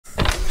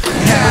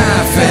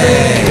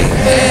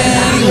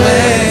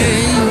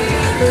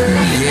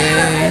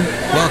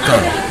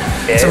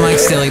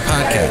Mike's Daily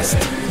Podcast.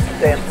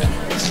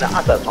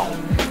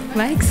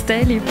 Mike's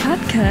Daily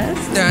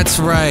Podcast? That's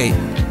right.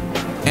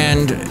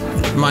 And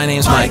my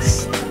name's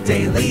Mike's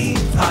Daily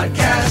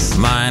Podcast.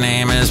 My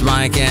name is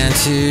Mike, and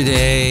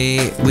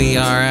today we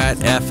are at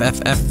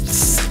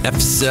FFF's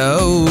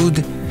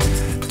episode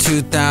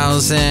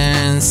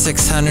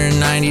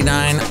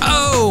 2699.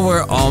 Oh,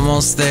 we're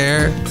almost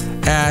there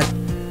at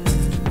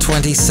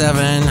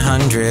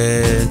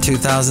 2700,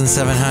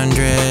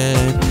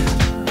 2700.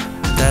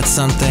 That's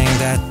something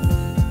that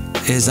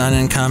is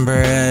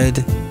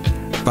unencumbered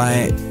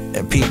by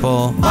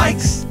people.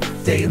 Mike's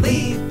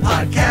Daily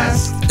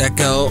Podcast.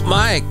 Echo,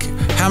 Mike,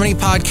 how many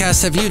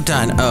podcasts have you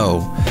done?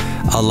 Oh,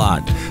 a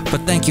lot.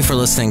 But thank you for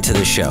listening to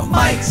the show.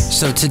 Mike's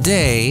So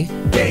today,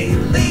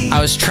 Daily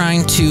I was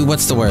trying to,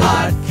 what's the word?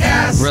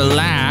 Podcast.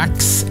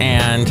 Relax,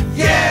 and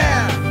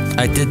Yeah!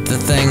 I did the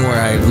thing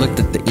where I looked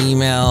at the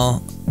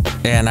email,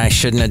 and I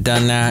shouldn't have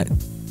done that,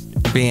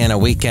 being a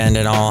weekend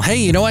and all. Hey,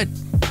 you know what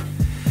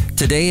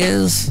today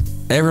is,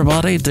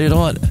 everybody? Do you know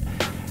what?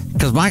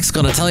 Because Mike's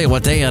going to tell you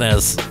what day it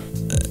is.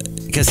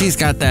 Because he's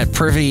got that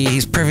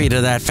he's privy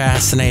to that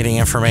fascinating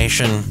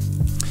information.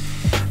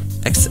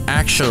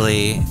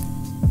 Actually,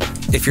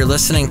 if you're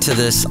listening to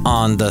this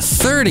on the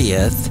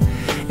 30th,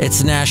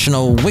 it's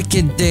National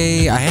Wicked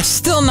Day. I have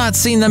still not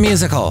seen the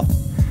musical.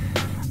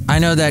 I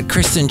know that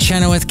Kristen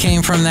Chenoweth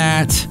came from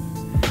that,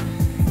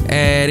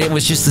 and it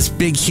was just this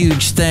big,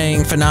 huge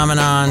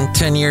phenomenon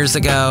 10 years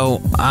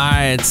ago.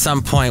 At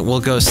some point,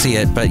 will go see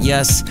it. But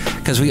yes,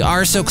 because we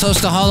are so close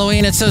to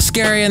Halloween, it's so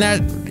scary, and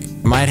that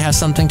might have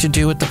something to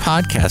do with the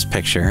podcast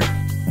picture.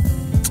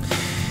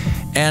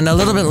 And a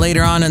little bit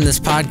later on in this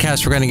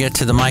podcast, we're going to get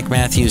to the Mike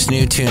Matthews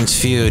New Tunes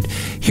Feud.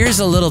 Here's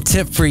a little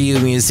tip for you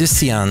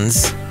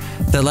musicians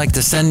that like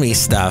to send me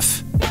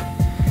stuff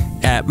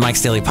at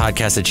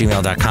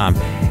mikesdailypodcast@gmail.com.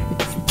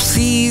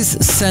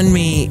 Please send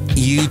me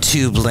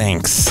YouTube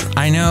links.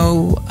 I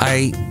know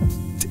I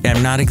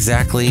am not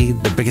exactly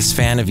the biggest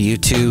fan of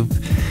YouTube.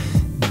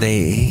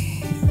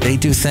 They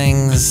do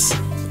things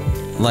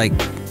like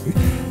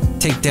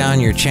take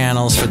down your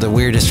channels for the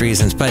weirdest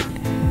reasons, but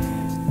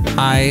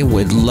I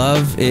would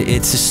love it.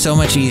 It's just so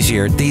much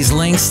easier. These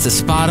links to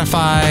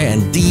Spotify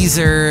and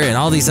Deezer and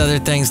all these other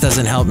things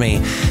doesn't help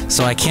me,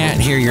 so I can't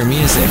hear your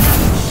music.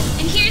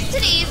 And here's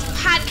today's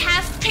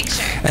podcast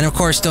picture. And of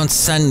course, don't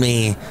send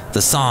me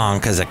the song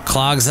because it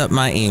clogs up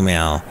my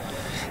email.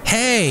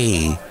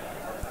 Hey,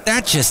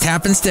 that just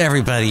happens to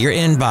everybody. Your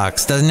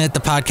inbox, doesn't it?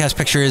 The podcast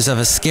picture is of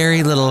a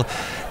scary little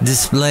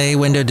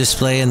window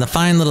display in the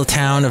fine little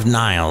town of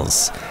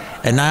Niles.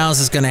 And Niles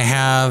is going to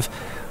have,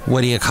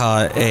 what do you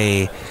call it,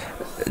 a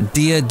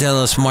Dia de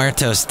los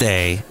Muertos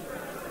Day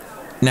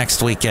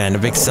next weekend, a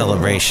big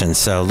celebration.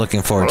 So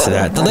looking forward to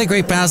that. The late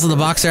great Basil the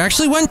Boxer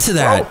actually went to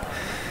that.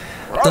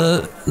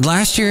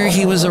 Last year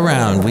he was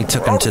around. We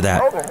took him to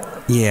that.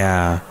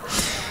 Yeah.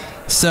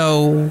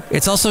 So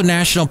it's also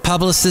National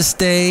Publicist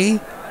Day.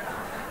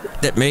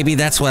 That maybe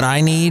that's what I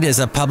need as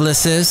a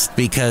publicist,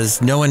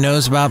 because no one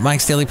knows about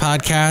Mike's Daily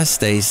Podcast.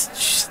 They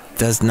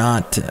does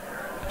not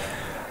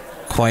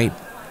quite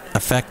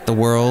affect the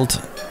world.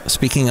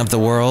 Speaking of the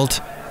world,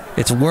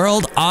 it's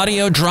World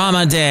Audio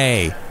Drama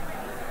Day.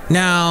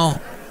 Now,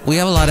 we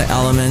have a lot of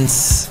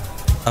elements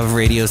of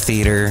radio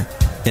theater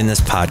in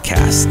this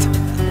podcast.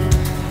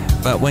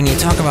 But when you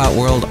talk about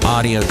World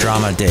Audio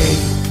Drama Day,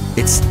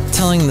 it's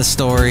telling the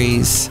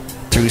stories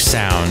through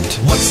sound.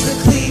 What's the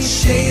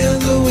cliche of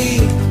the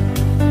week?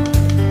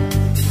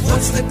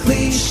 What's the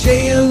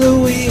cliche of the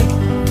week?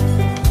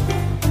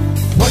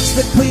 What's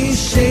the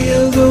cliche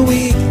of the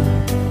week?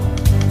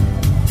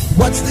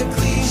 What's the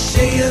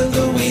cliche of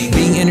the week?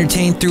 Being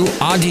entertained through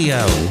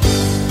audio.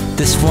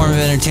 This form of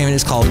entertainment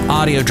is called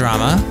audio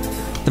drama.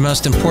 The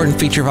most important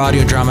feature of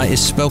audio drama is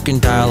spoken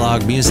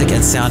dialogue, music,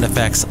 and sound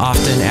effects,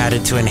 often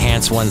added to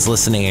enhance one's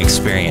listening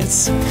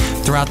experience.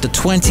 Throughout the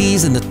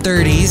 20s and the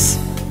 30s,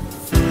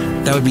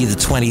 that would be the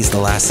 20s, the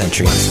last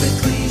century. What's the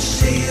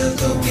cliche of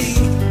the week?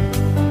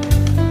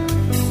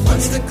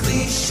 What's the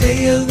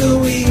cliche of the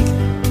week?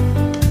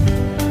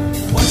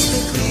 What's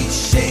the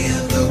cliche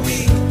of the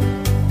week?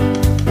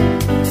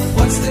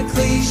 What's the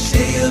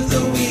cliche of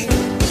the week?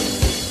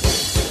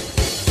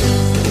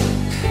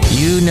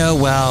 You know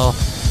well,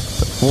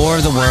 War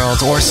of the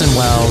Worlds, Orson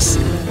Welles,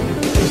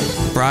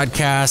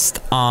 broadcast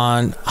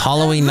on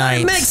Halloween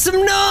night. Make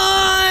some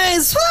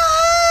noise! Woo!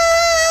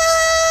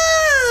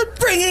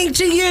 Bringing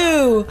to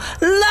you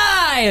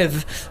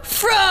live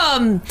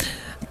from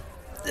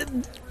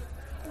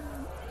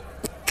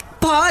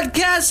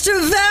Podcaster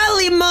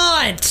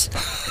Valleymont,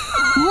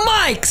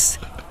 Mike's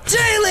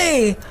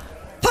Daily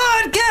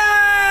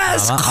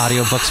Podcast.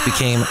 Audiobooks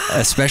became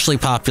especially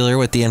popular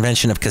with the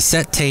invention of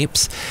cassette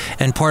tapes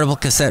and portable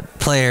cassette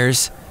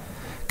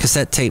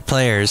tape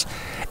players.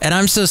 And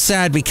I'm so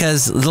sad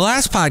because the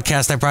last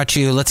podcast I brought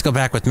you, Let's Go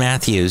Back with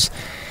Matthews,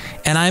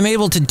 and I'm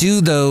able to do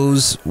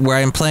those where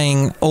I'm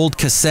playing old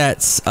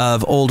cassettes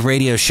of old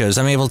radio shows.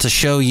 I'm able to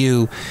show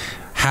you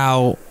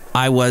how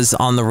I was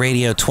on the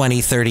radio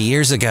 20, 30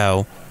 years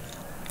ago.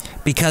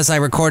 because I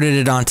recorded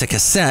it onto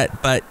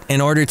cassette, but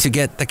in order to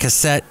get the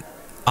cassette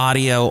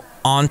audio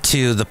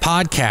onto the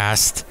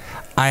podcast,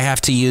 I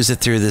have to use it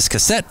through this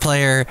cassette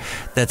player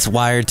that's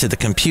wired to the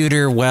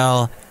computer.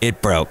 Well,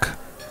 it broke.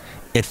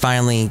 It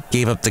finally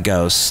gave up the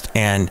ghost,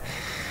 and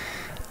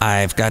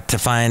I've got to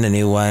find a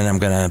new one. I'm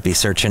going to be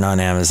searching on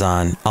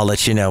Amazon. I'll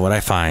let you know what I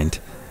find.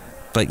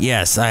 But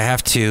yes, I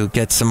have to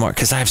get some more,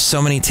 because I have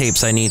so many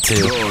tapes I need to.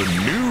 The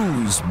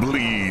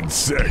Newsbleed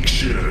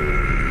section.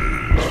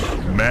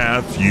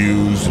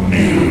 Matthew's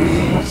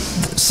News.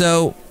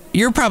 So,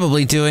 you're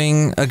probably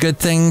doing a good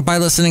thing by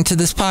listening to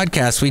this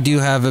podcast. We do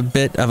have a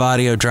bit of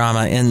audio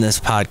drama in this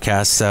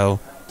podcast, so...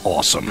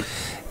 Awesome.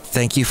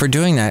 Thank you for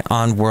doing that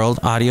on World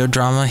Audio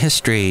Drama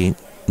History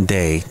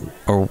Day,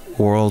 or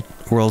World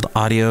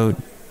Audio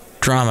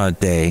Drama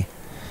Day.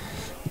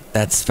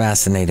 That's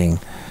fascinating.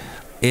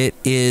 It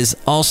is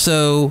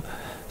also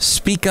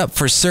Speak Up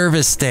for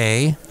Service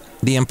Day.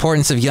 The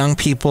importance of young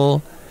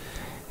people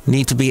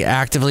need to be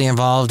actively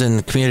involved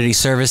in community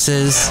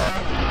services.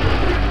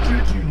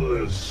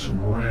 Ridiculous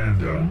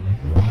random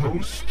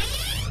posts.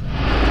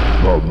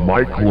 The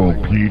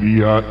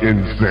Myclopedia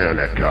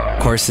Insanika.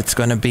 Of course, it's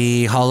going to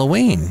be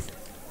Halloween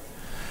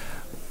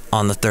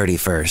on the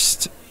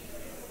 31st.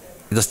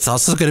 It's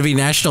also going to be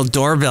National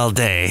Doorbell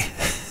Day.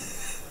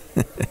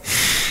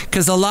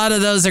 Because a lot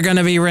of those are going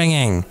to be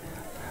ringing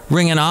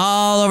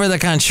all over the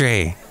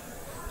country,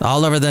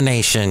 all over the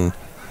nation.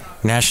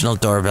 National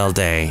Doorbell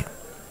Day.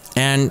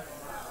 And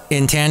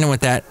in tandem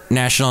with that,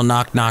 National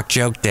Knock Knock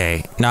Joke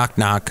Day. Knock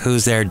knock,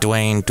 who's there?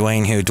 Dwayne.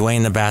 Dwayne who?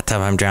 Dwayne the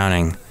bathtub, I'm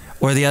drowning.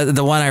 Or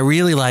the one I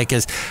really like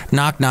is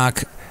knock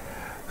knock,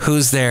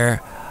 who's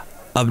there?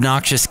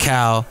 Obnoxious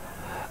cow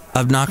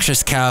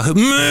who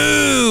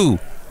moo.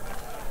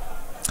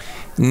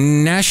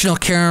 National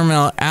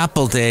Caramel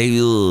Apple Day.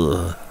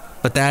 Ugh.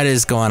 But that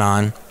is going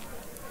on.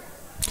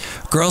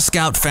 Girl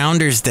Scout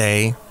Founders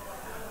Day.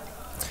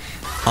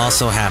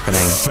 Also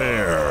happening.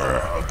 Fair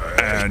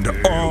and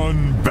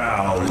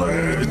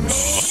unbalanced.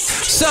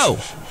 So,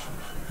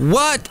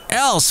 what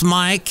else,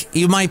 Mike,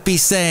 you might be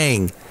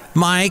saying?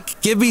 Mike,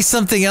 give me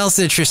something else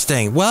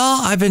interesting.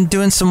 Well, I've been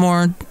doing some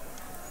more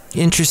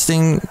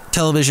interesting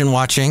television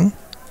watching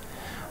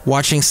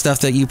stuff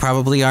that you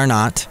probably are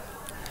not.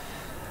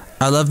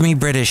 I love me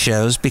British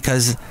shows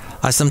because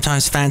I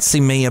sometimes fancy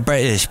me a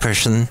British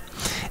person,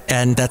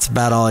 and that's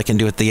about all I can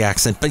do with the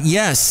accent. But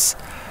yes,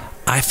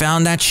 I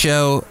found that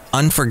show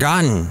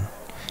Unforgotten.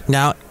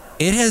 Now,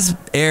 it has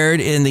aired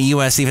in the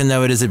U.S., even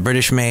though it is a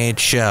British-made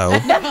show.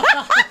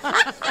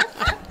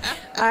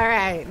 All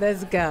right,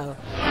 let's go.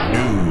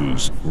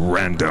 News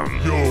random.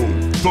 Yo,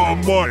 the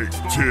mic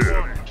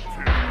tip.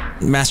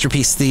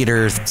 Masterpiece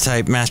theater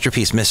type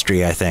masterpiece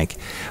mystery, I think.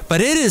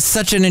 But it is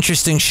such an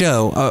interesting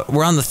show.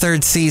 We're on the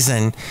 3rd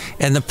season,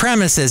 and the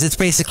premise is it's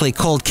basically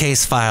cold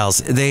case files.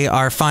 They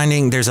are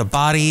finding there's a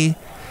body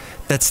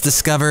that's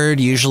discovered,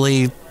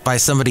 usually by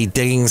somebody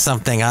digging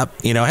something up.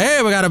 You know,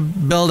 hey, we got to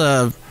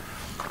build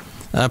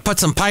put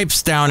some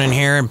pipes down in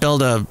here and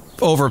build a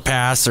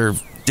overpass or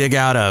dig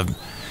out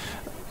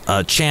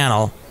a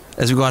channel.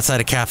 As we go outside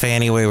a Café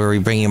Anyway, where we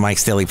bring you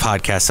Mike's Daily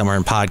Podcast somewhere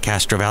in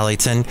Podcaster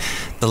Valleyton,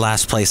 the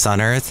last place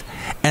on earth.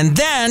 And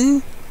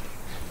then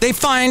they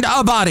find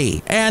a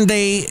body, and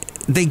they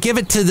give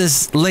it to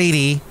this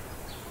lady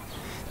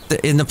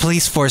in the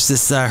police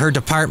force, her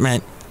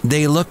department.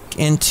 They look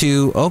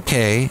into,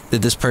 okay,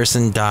 did this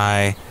person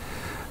die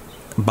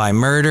by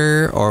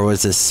murder, or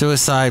was this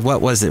suicide?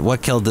 What was it?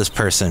 What killed this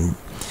person?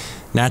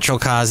 Natural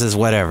causes,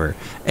 whatever.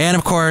 And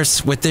of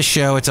course, with this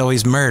show, it's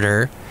always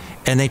murder.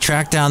 And they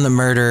track down the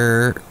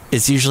murderer.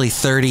 It's usually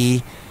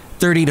 30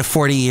 to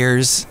 40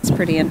 years. It's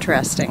pretty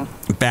interesting.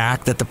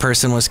 Back that the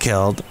person was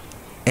killed.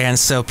 And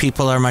so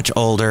people are much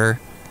older.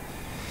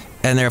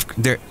 And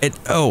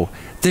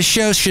this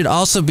show should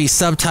also be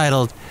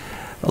subtitled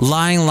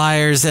Lying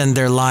Liars and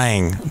They're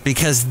Lying.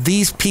 Because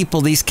these people,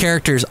 these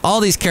characters,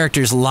 all these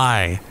characters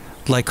lie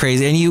like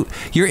crazy. And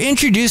you're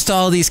introduced to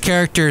all these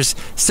characters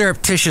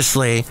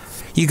surreptitiously.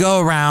 You go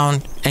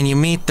around and you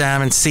meet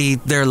them and see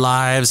their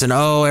lives, and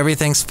oh,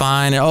 everything's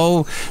fine. And,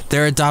 oh,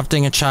 they're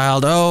adopting a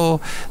child. Oh,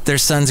 their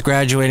son's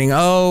graduating.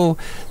 Oh,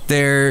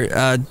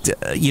 they're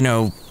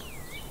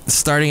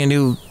starting a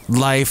new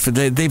life.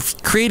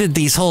 They've created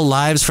these whole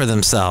lives for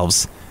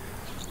themselves.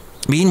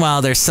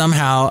 Meanwhile, they're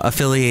somehow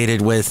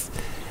affiliated with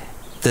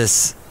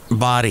this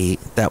body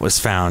that was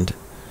found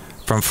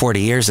from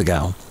 40 years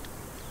ago.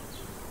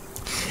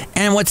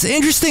 And what's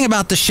interesting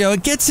about the show,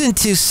 it gets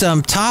into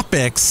some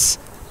topics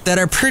that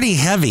are pretty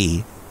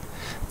heavy,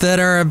 that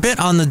are a bit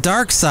on the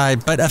dark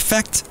side, but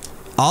affect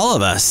all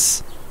of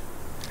us.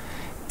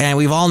 And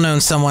we've all known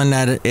someone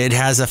that it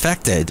has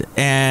affected.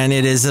 And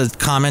it is a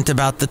comment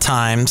about the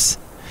times,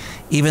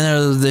 even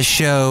though the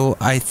show,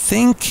 I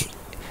think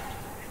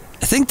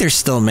they're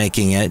still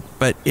making it,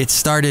 but it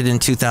started in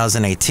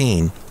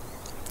 2018.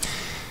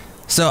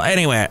 So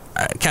anyway,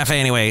 Café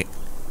Anyway,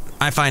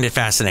 I find it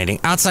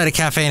fascinating. Outside of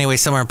Café Anyway,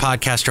 somewhere in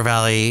Podcaster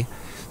Valley,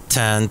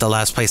 10, the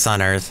last place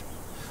on earth,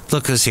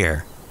 look who's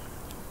here.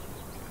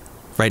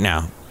 Right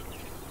now.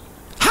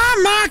 Hi!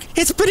 Hi, Mike.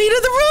 It's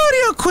Benita the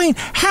rodeo queen.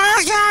 How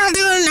y'all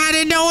doing? I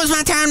didn't know it was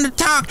my time to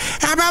talk.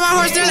 How about my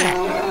horse doing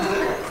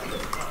that?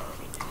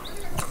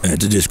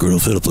 That's a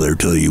disgruntled fiddle player,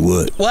 tell you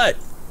what. What?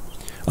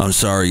 I'm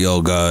sorry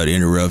y'all got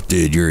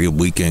interrupted. Your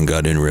weekend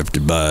got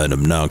interrupted by an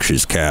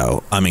obnoxious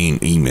cow. I mean,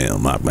 email,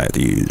 Mike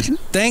Matthews.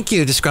 Thank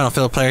you, disgruntled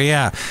fiddle player.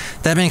 Yeah,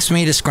 that makes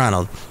me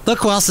disgruntled. Look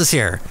who else is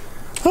here.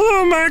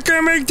 Hello, Mike.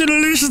 I make the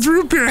delicious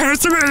root beer.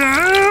 National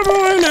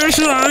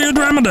Audio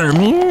Drama there.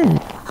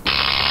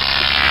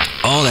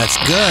 Oh, that's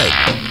good.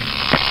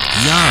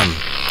 Yum.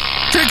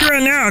 Take it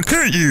right now,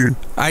 can't you?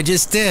 I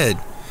just did.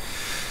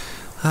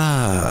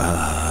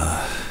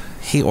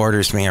 He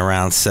orders me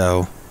around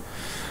so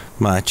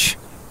much.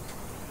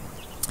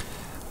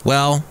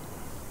 Well,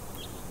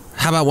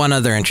 how about one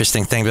other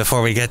interesting thing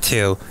before we get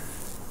to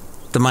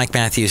the Mike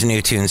Matthews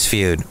New Tunes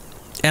Feud?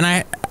 And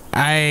I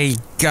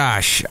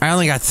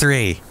only got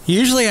 3.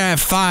 Usually I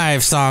have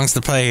 5 songs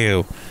to play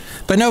you,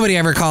 but nobody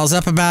ever calls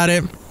up about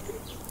it.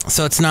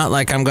 So it's not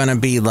like I'm going to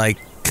be like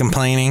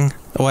complaining.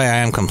 The way I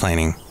am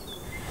complaining.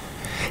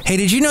 Hey,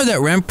 did you know that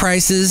rent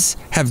prices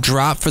have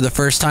dropped for the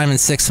first time in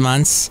 6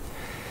 months?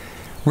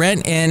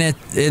 Rent in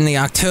the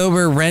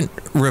October rent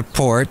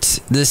report,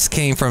 this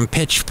came from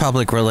Pitch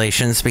Public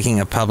Relations, speaking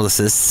of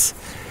publicists.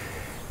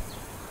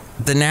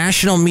 The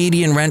national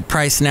median rent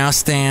price now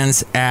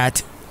stands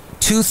at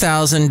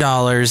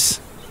 $2,000.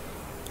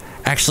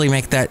 Actually,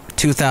 make that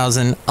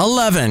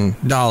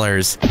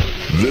 $2,011.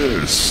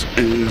 This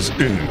is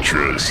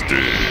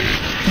interesting.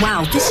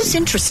 Wow, this is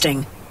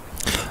interesting.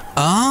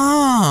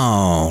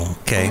 Oh,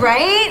 okay.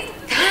 Right?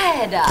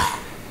 Good.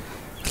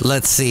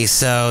 Let's see.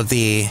 So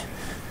the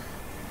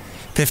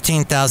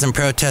 15,000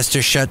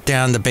 protesters shut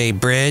down the Bay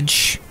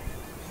Bridge.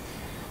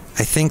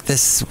 I think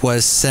this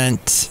was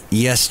sent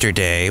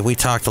yesterday. We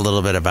talked a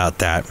little bit about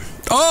that.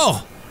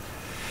 Oh!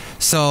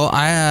 So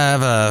I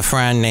have a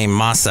friend named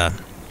Masa.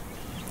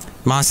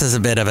 Masa's a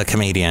bit of a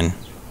comedian.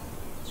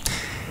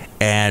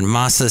 And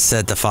Masa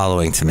said the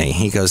following to me.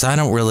 He goes, I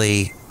don't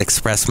really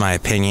express my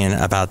opinion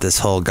about this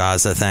whole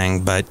Gaza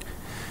thing, but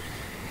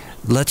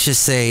let's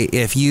just say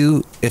if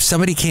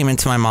somebody came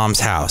into my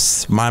mom's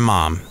house, my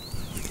mom,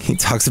 he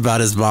talks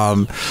about his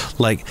mom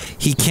like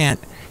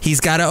he's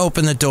got to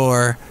open the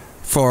door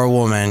for a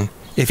woman.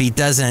 If he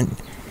doesn't,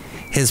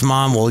 his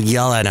mom will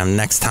yell at him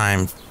next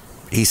time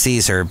he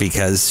sees her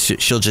because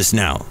she'll just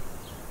know.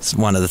 It's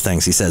one of the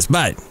things he says.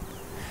 But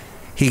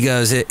he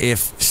goes, if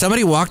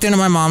somebody walked into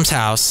my mom's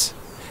house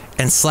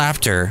and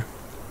slapped her,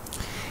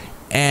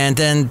 and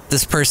then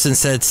this person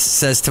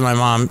says to my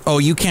mom, oh,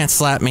 you can't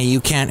slap me. You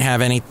can't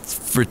have any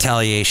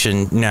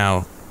retaliation.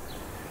 No,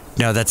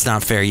 that's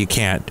not fair. You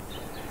can't.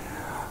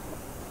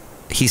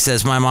 He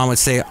says, my mom would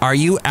say, are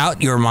you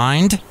out your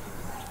mind?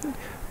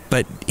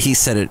 But he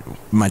said it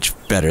much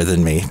better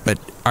than me. But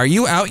are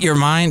you out your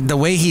mind? The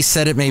way he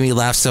said it made me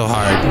laugh so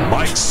hard.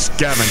 Mike's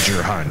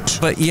scavenger hunt.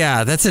 But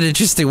yeah, that's an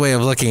interesting way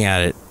of looking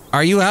at it.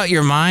 Are you out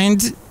your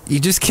mind? You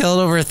just killed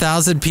over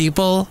 1,000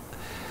 people?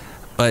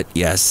 But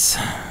yes,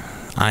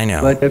 I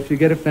know. But if you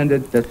get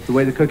offended, that's the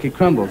way the cookie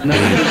crumbles. No.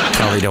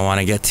 Probably don't want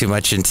to get too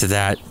much into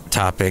that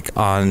topic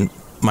on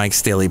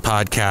Mike's Daily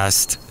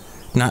Podcast.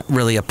 Not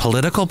really a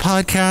political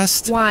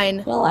podcast.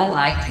 Wine. Well, I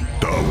like.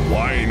 The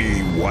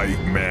whiny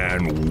white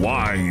man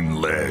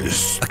wine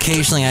list.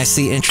 Occasionally I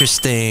see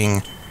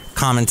interesting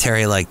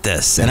commentary like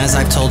this. And as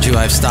I've told you,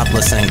 I've stopped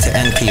listening to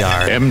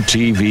NPR.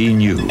 MTV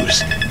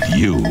News.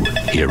 You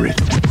hear it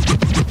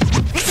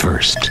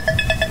first.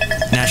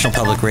 National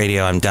Public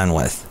Radio I'm done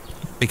with.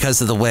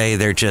 Because of the way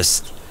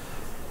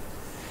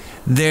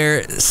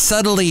they're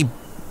subtly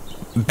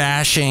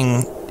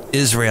bashing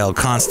Israel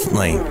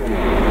constantly.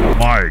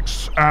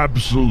 Mike's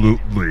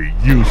absolutely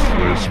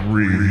useless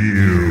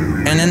review.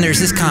 And then there's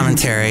this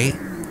commentary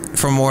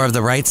from more of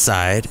the right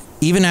side.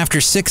 Even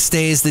after 6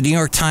 days, the New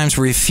York Times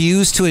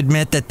refused to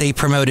admit that they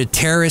promoted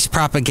terrorist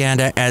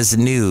propaganda as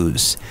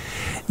news.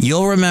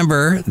 You'll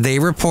remember they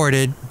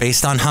reported,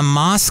 based on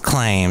Hamas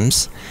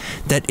claims,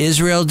 that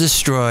Israel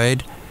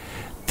destroyed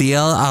the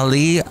El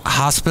Ali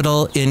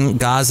hospital in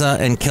Gaza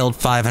and killed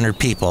 500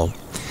 people.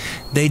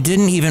 They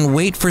didn't even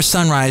wait for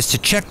sunrise to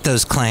check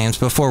those claims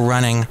before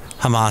running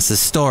Hamas's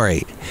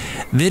story.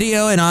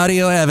 Video and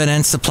audio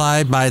evidence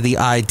supplied by the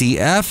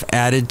IDF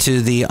added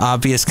to the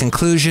obvious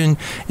conclusion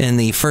in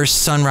the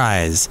first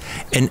sunrise.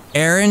 An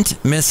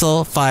errant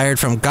missile fired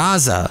from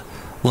Gaza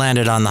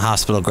landed on the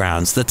hospital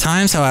grounds. The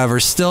Times, however,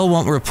 still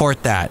won't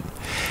report that.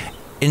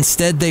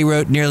 Instead, they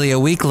wrote nearly a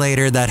week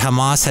later that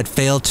Hamas had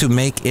failed to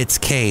make its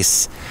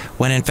case,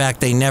 when in fact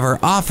they never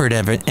offered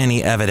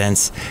any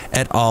evidence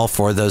at all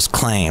for those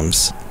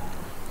claims.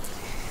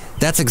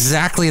 That's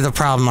exactly the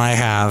problem I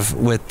have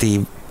with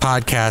the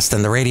podcast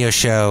and the radio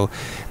show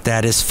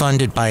that is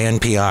funded by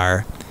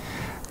NPR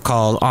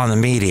called On the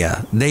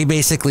Media. They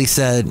basically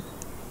said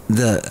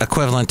the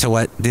equivalent to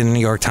what the New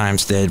York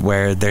Times did,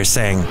 where they're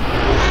saying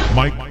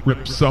Mike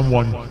ripped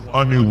someone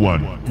a new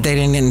one. They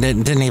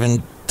didn't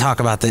even talk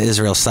about the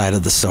Israel side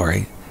of the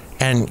story,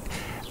 and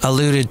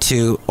alluded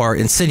to or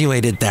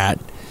insinuated that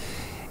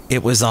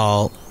it was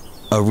all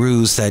a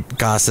ruse that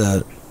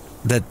Gaza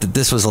that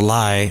this was a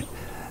lie,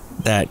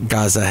 that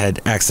Gaza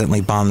had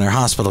accidentally bombed their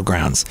hospital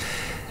grounds.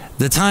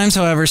 The Times,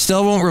 however,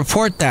 still won't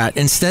report that.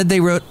 Instead, they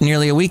wrote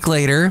nearly a week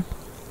later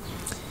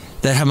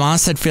that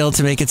Hamas had failed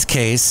to make its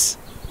case,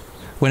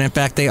 when in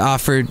fact they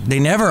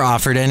never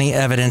offered any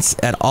evidence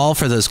at all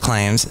for those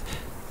claims.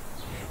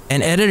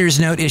 An editor's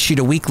note issued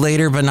a week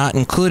later, but not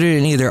included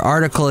in either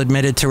article,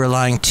 admitted to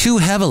relying too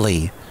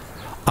heavily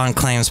on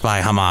claims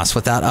by Hamas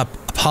without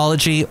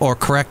apology or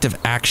corrective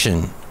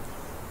action.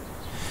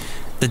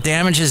 The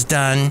damage is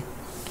done,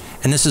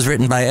 and this was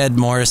written by Ed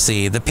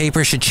Morrissey. The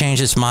paper should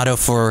change its motto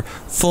for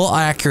full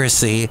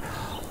accuracy,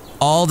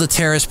 all the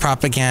terrorist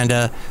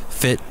propaganda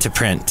fit to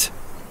print.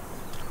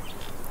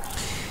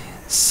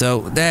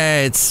 So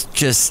that's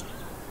just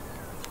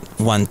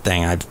one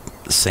thing I've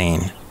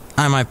seen.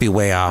 I might be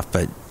way off,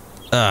 but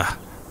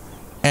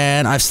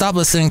and I've stopped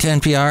listening to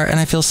NPR, and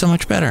I feel so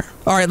much better.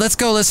 All right, let's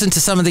go listen to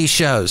some of these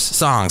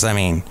songs,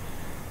 in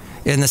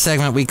the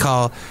segment we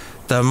call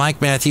the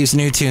Mike Matthews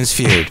New Tunes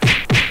Feud.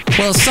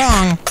 Well, a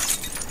song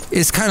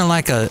is kind of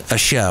like a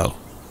show.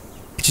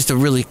 It's just a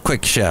really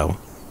quick show.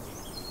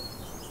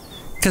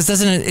 Because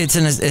it's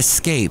an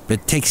escape.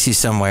 It takes you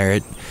somewhere.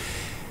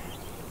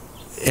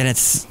 And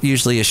it's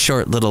usually a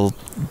short little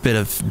bit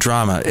of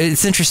drama.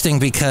 It's interesting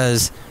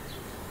because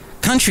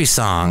country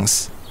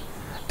songs,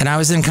 and I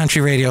was in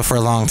country radio for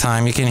a long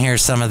time. You can hear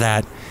some of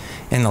that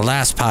in the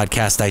last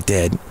podcast I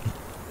did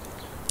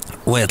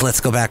with Let's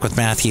Go Back with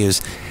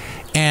Matthews.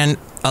 And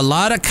a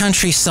lot of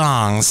country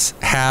songs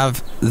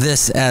have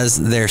this as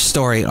their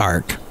story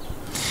arc.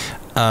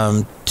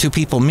 Two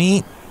people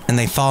meet and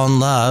they fall in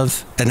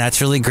love, and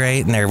that's really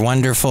great, and they're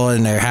wonderful,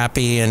 and they're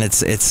happy, and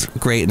it's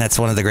great, and that's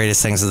one of the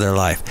greatest things of their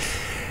life.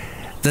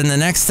 Then the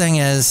next thing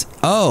is,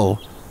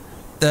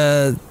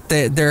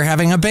 they're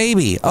having a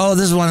baby. Oh,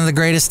 this is one of the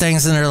greatest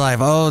things in their life.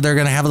 Oh, they're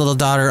going to have a little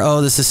daughter.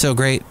 Oh, this is so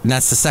great. And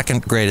that's the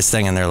second greatest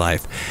thing in their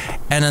life.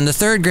 And then the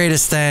third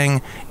greatest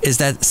thing is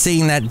that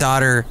seeing that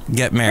daughter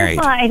get married.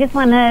 First of all, I just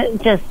want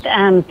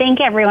to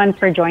thank everyone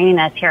for joining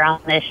us here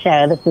on this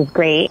show. This is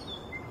great.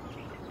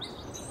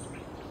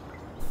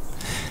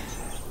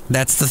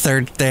 That's the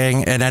third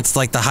thing, and that's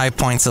like the high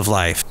points of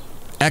life.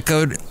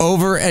 Echoed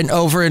over and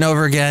over and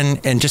over again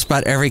in just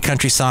about every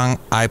country song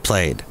I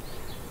played.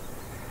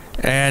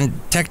 And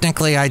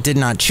technically, I did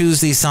not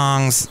choose these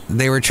songs.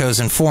 They were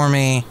chosen for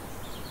me,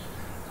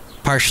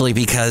 partially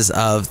because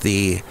of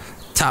the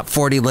top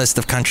 40 list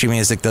of country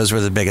music. Those were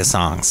the biggest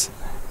songs,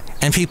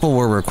 and people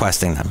were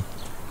requesting them.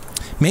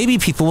 Maybe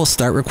people will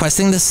start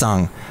requesting this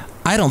song.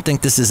 I don't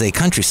think this is a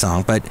country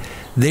song, but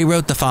they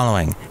wrote the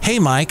following. Hey,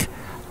 Mike,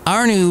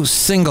 our new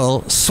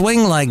single,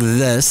 Swing Like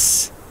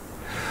This,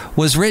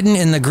 was written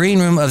in the green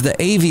room of the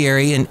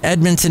Aviary in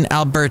Edmonton,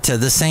 Alberta,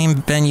 the same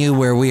venue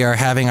where we are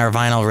having our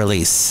vinyl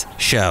release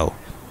show.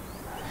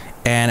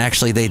 And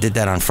actually, they did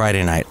that on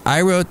Friday night.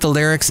 I wrote the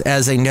lyrics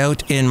as a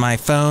note in my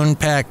phone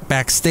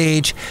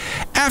backstage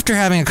after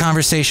having a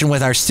conversation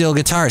with our steel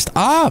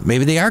guitarist.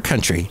 Maybe they are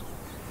country.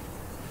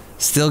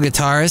 Steel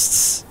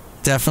guitarists,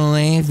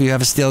 definitely. If you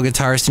have a steel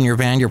guitarist in your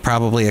band, you're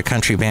probably a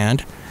country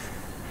band.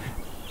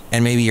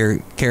 And maybe you're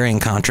carrying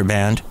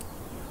contraband.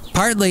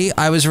 Partly,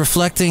 I was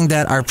reflecting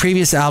that our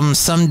previous album,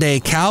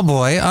 Someday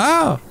Cowboy,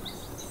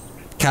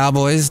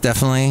 cowboys,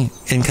 definitely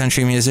in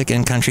country music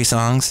and country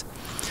songs,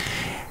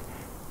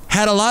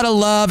 had a lot of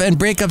love and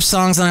breakup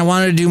songs, and I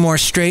wanted to do more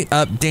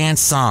straight-up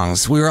dance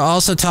songs. We were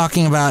also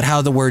talking about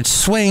how the word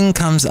swing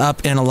comes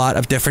up in a lot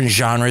of different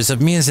genres of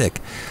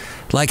music,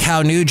 like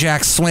how New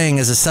Jack Swing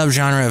is a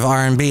subgenre of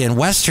R&B and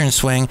Western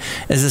Swing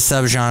is a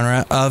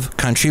subgenre of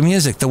country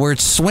music. The word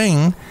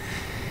swing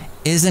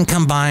isn't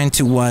confined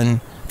to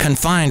one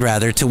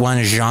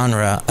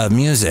genre of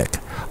music.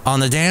 On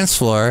the dance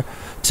floor,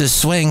 to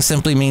swing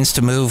simply means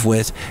to move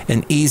with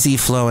an easy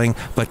flowing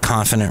but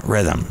confident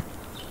rhythm.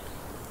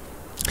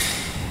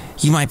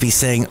 You might be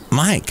saying,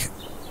 Mike,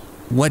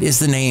 what is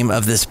the name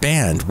of this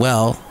band?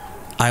 Well,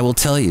 I will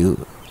tell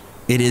you,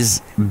 it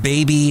is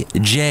Baby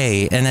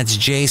J, and that's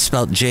J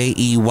spelled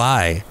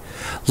J-E-Y.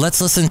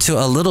 Let's listen to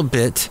a little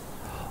bit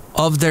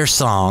of their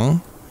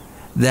song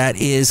that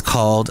is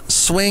called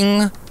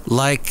Swing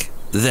Like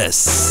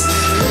This.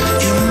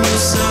 You move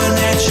so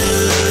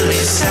naturally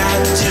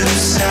side to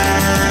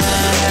side,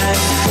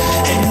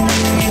 and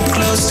when you're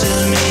close to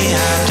me,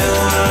 I don't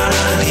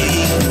wanna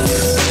leave.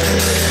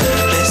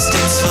 Let's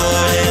dance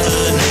forever,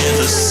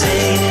 never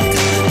say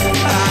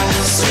goodbye.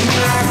 Swing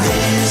like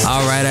this.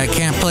 All right, I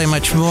can't play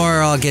much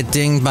more. I'll get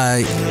dinged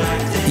by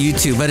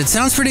YouTube, but it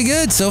sounds pretty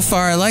good so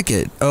far. I like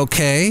it.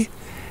 Okay,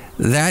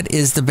 that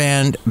is the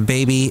band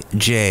Baby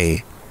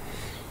J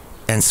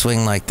and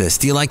Swing Like This.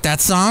 Do you like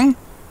that song?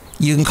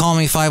 You can call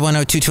me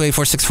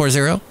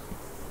 510-228-4640.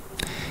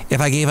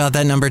 If I gave out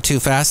that number too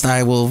fast,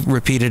 I will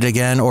repeat it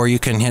again, or you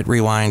can hit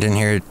rewind and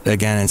hear it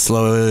again and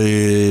slow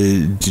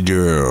it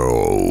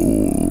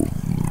down.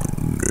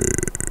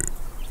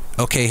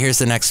 Okay, here's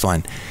the next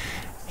one.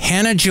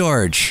 Hannah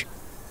George.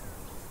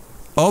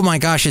 Oh my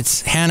gosh,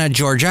 it's Hannah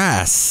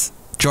Georges.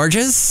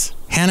 Georges?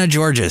 Hannah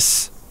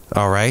Georges.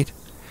 All right.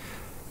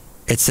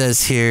 It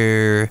says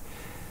here,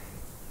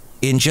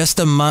 in just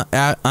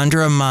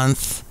under a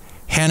month,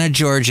 Hannah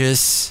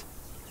Georges,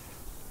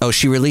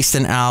 she released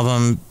an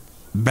album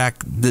back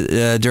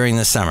during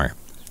the summer.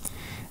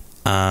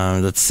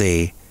 Let's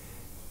see.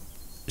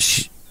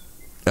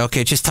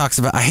 It just talks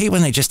about, I hate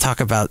when they just talk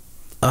about,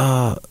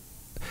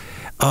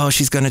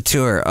 she's going to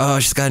tour. Oh,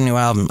 she's got a new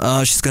album.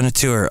 Oh, she's going to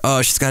tour.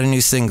 Oh, she's got a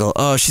new single.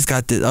 Oh, she's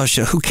got this.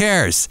 Who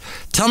cares?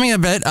 Tell me a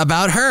bit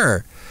about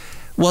her.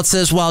 Well, it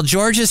says, while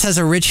Georges has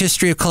a rich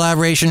history of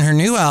collaboration, her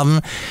new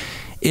album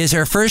is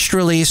her first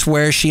release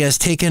where she has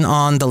taken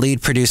on the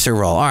lead producer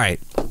role. All right,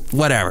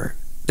 whatever.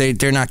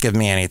 They're not giving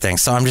me anything,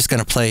 so I'm just going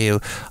to play you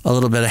a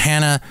little bit of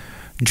Hannah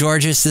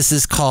Georges. This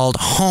is called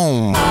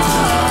Home.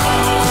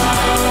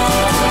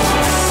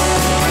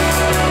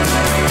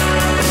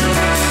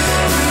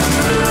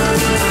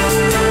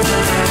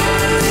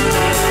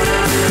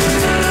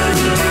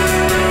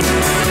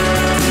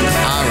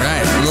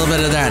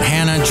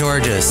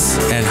 Georges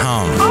and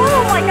Home.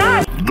 Oh my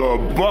gosh! The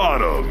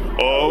bottom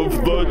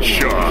of the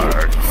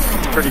chart.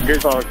 Pretty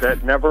good songs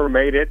that never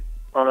made it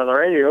on the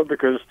radio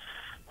because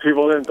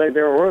people didn't think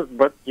they were worth.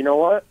 But you know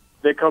what?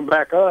 They come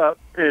back up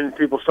and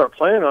people start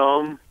playing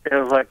them,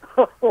 and it's like,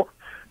 oh,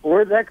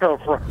 where'd that come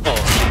from?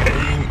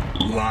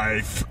 Ain't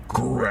life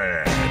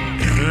grand?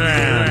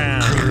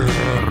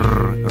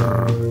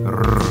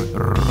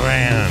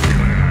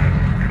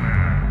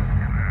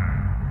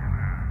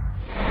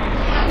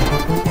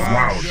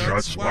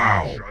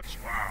 Wow.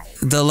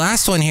 The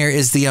last one here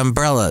is the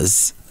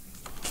Umbrellas.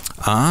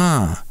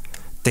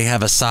 They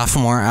have a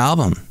sophomore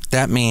album.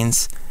 That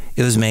means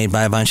it was made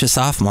by a bunch of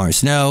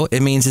sophomores. No,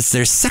 it means it's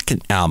their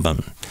second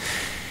album.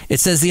 It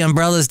says the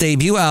Umbrellas'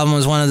 debut album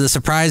was one of the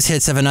surprise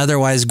hits of an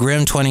otherwise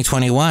grim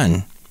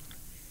 2021.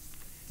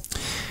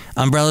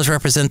 Umbrellas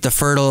represent the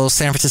fertile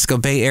San Francisco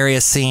Bay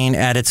Area scene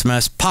at its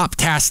most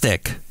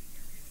pop-tastic.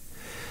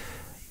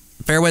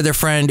 Fairweather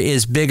Friend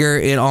is bigger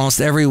in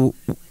almost every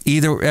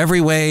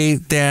way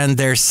than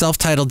their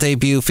self-titled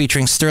debut,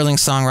 featuring sterling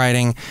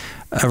songwriting,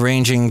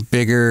 arranging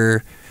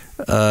bigger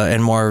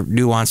and more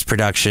nuanced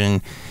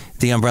production.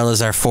 The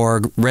Umbrellas are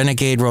four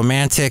renegade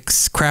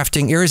romantics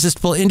crafting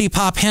irresistible indie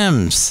pop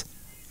hymns.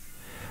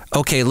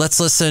 Okay, let's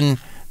listen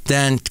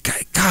then.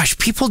 Gosh,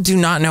 people do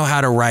not know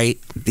how to write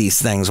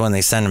these things when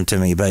they send them to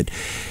me, but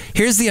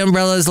here's the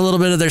Umbrellas, a little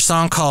bit of their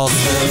song called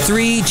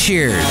 3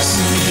 Cheers.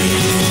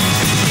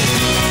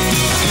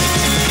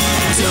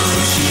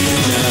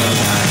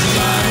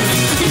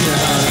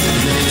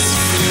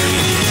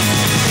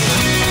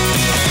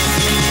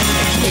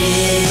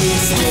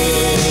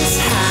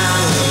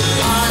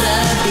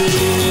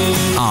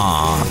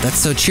 That's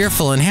so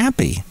cheerful and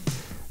happy.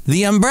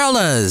 The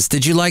Umbrellas.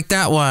 Did you like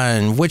that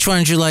one? Which one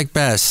did you like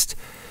best?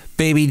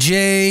 Baby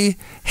J,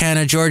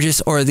 Hannah Georges,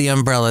 or the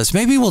Umbrellas?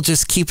 Maybe we'll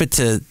just keep it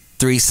to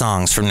 3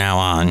 songs from now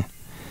on.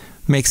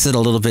 Makes it a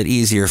little bit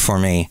easier for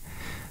me.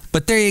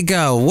 But there you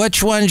go.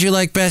 Which one did you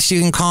like best?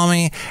 You can call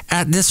me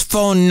at this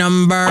phone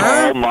number.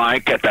 Call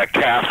Mike at the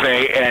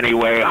Café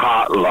Anyway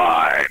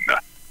hotline.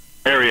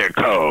 Area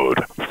code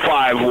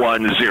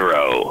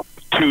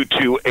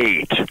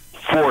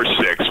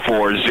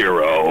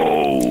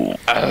 510-228-4640.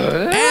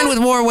 And with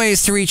more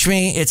ways to reach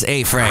me, it's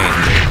A-Frame.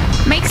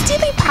 Mike's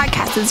Daily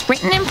Podcast is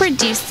written and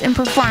produced and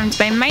performed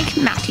by Mike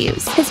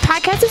Matthews. His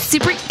podcast is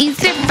super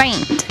easy to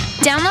find.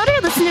 Download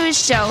or listen to his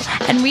show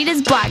and read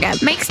his blog at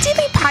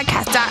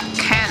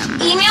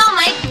mikesdailypodcast.com. Email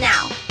Mike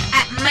now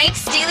at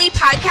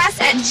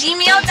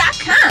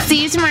mikesdailypodcast@gmail.com.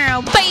 See you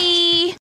tomorrow. Bye!